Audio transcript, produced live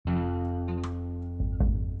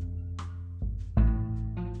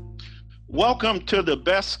Welcome to the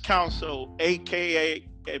Best Counsel, aka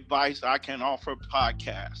Advice I Can Offer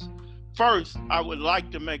podcast. First, I would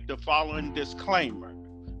like to make the following disclaimer.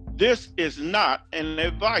 This is not an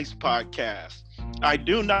advice podcast. I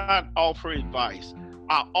do not offer advice.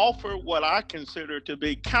 I offer what I consider to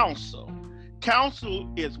be counsel. Counsel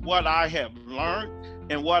is what I have learned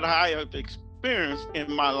and what I have experienced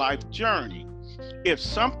in my life journey. If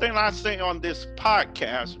something I say on this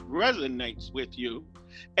podcast resonates with you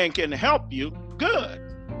and can help you, good.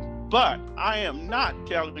 But I am not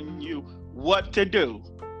telling you what to do.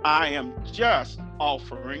 I am just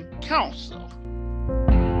offering counsel.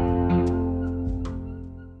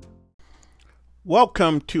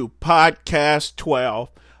 Welcome to podcast 12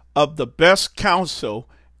 of the Best Counsel,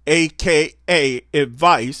 aka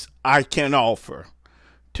Advice I Can Offer.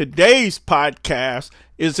 Today's podcast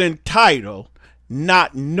is entitled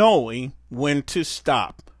Not Knowing When to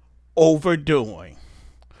Stop, Overdoing.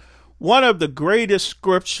 One of the greatest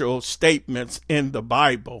scriptural statements in the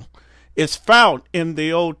Bible is found in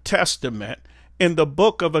the Old Testament in the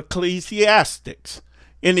book of Ecclesiastes.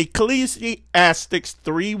 In Ecclesiastes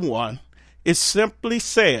 3:1, it simply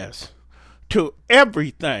says, "To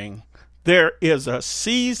everything there is a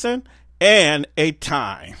season and a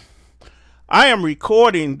time." I am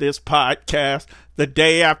recording this podcast the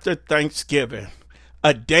day after Thanksgiving,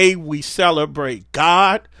 a day we celebrate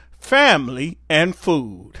God, family, and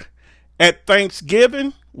food. At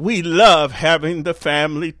Thanksgiving, we love having the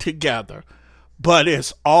family together, but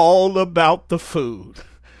it's all about the food.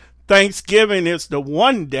 Thanksgiving is the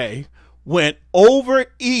one day when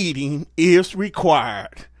overeating is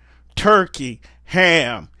required. Turkey,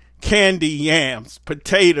 ham, candy yams,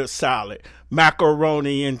 potato salad,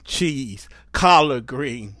 macaroni and cheese, collard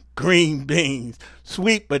green, green beans,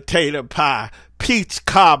 sweet potato pie, peach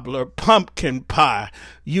cobbler, pumpkin pie.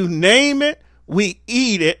 You name it, we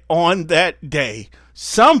eat it on that day.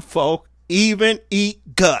 Some folk even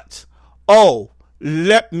eat guts. Oh,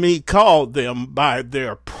 let me call them by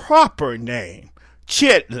their proper name,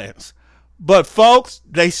 chitlins. But folks,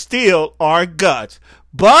 they still are guts.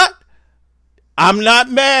 But I'm not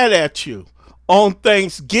mad at you. On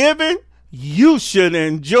Thanksgiving, you should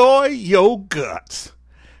enjoy your guts.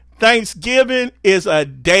 Thanksgiving is a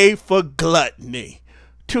day for gluttony.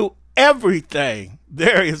 To everything,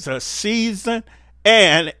 there is a season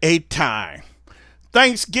and a time.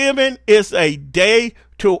 Thanksgiving is a day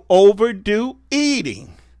to overdo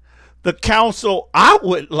eating. The counsel I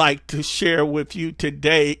would like to share with you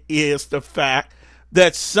today is the fact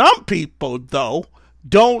that some people, though,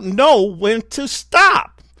 don't know when to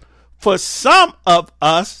stop. For some of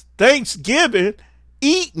us, Thanksgiving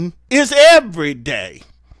eating is every day.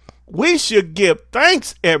 We should give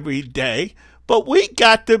thanks every day, but we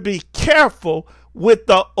got to be careful with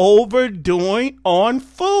the overdoing on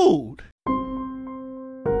food.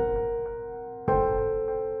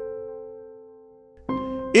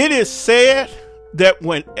 It is said that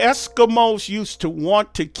when Eskimos used to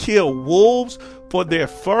want to kill wolves for their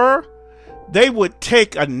fur, they would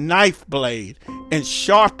take a knife blade and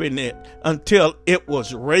sharpen it until it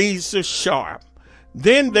was razor sharp.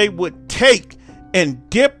 Then they would take and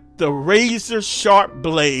dip the razor sharp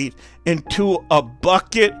blade into a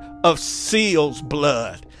bucket of seal's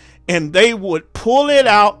blood, and they would pull it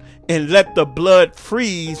out and let the blood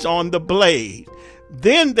freeze on the blade.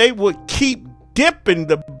 Then they would keep dipping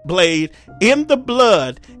the blade in the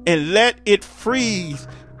blood and let it freeze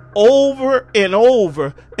over and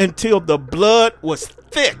over until the blood was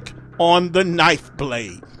thick on the knife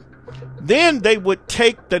blade. Then they would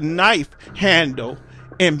take the knife handle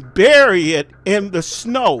and bury it in the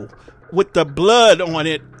snow with the blood on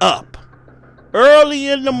it up. Early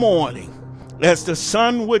in the morning, as the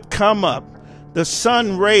sun would come up, the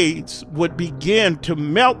sun rays would begin to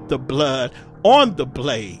melt the blood on the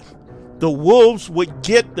blade. The wolves would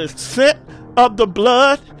get the scent of the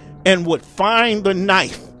blood and would find the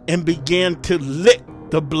knife and begin to lick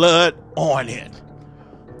the blood on it.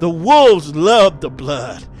 The wolves loved the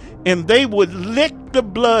blood, and they would lick the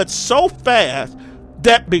blood so fast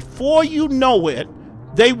that before you know it,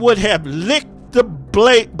 they would have licked the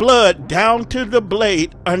blood down to the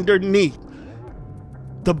blade underneath.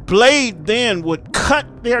 The blade then would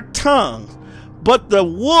cut their tongues, but the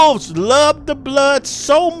wolves loved the blood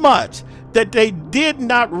so much that they did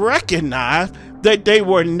not recognize that they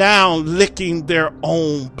were now licking their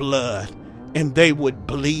own blood, and they would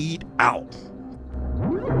bleed out.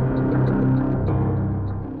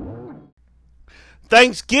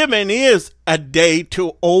 Thanksgiving is a day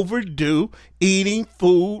to overdo eating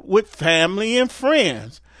food with family and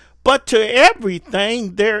friends. But to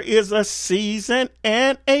everything there is a season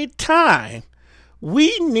and a time.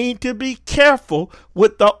 we need to be careful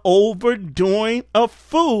with the overdoing of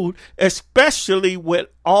food, especially with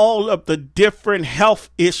all of the different health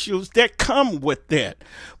issues that come with it.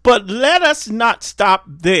 But let us not stop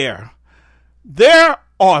there. There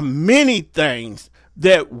are many things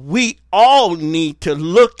that we all need to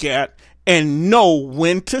look at and know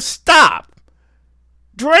when to stop.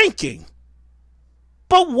 Drinking.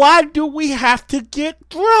 But why do we have to get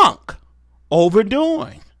drunk?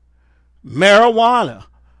 Overdoing. Marijuana.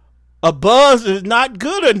 A buzz is not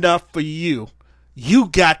good enough for you. You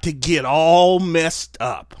got to get all messed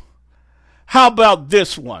up. How about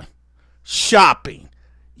this one? Shopping.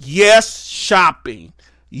 Yes, shopping.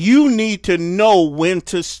 You need to know when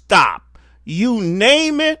to stop. You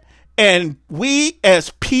name it, and we as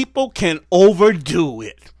people can overdo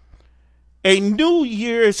it. A new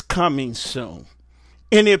year is coming soon.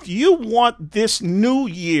 And if you want this new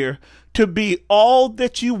year to be all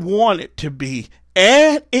that you want it to be,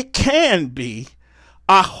 and it can be,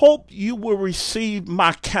 I hope you will receive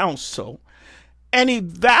my counsel and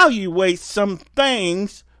evaluate some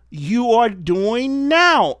things you are doing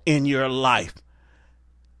now in your life.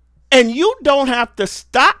 And you don't have to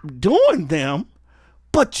stop doing them,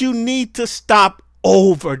 but you need to stop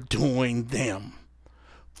overdoing them.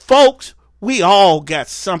 Folks, we all got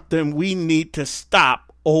something we need to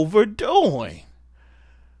stop overdoing.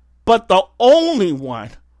 But the only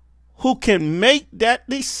one who can make that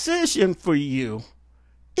decision for you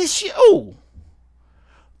is you.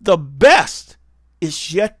 The best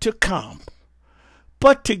is yet to come.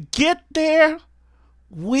 But to get there,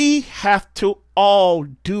 we have to all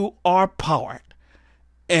do our part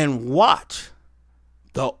and watch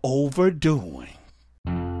the overdoing.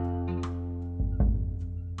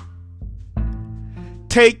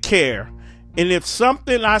 Take care. And if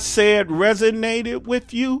something I said resonated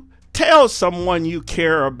with you, tell someone you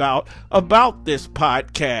care about this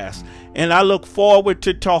podcast. And I look forward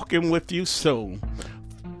to talking with you soon.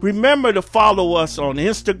 Remember to follow us on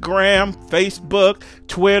Instagram, Facebook,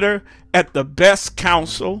 Twitter at The Best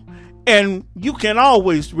Counsel. And you can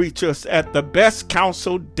always reach us at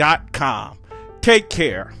thebestcounsel.com. Take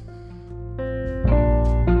care.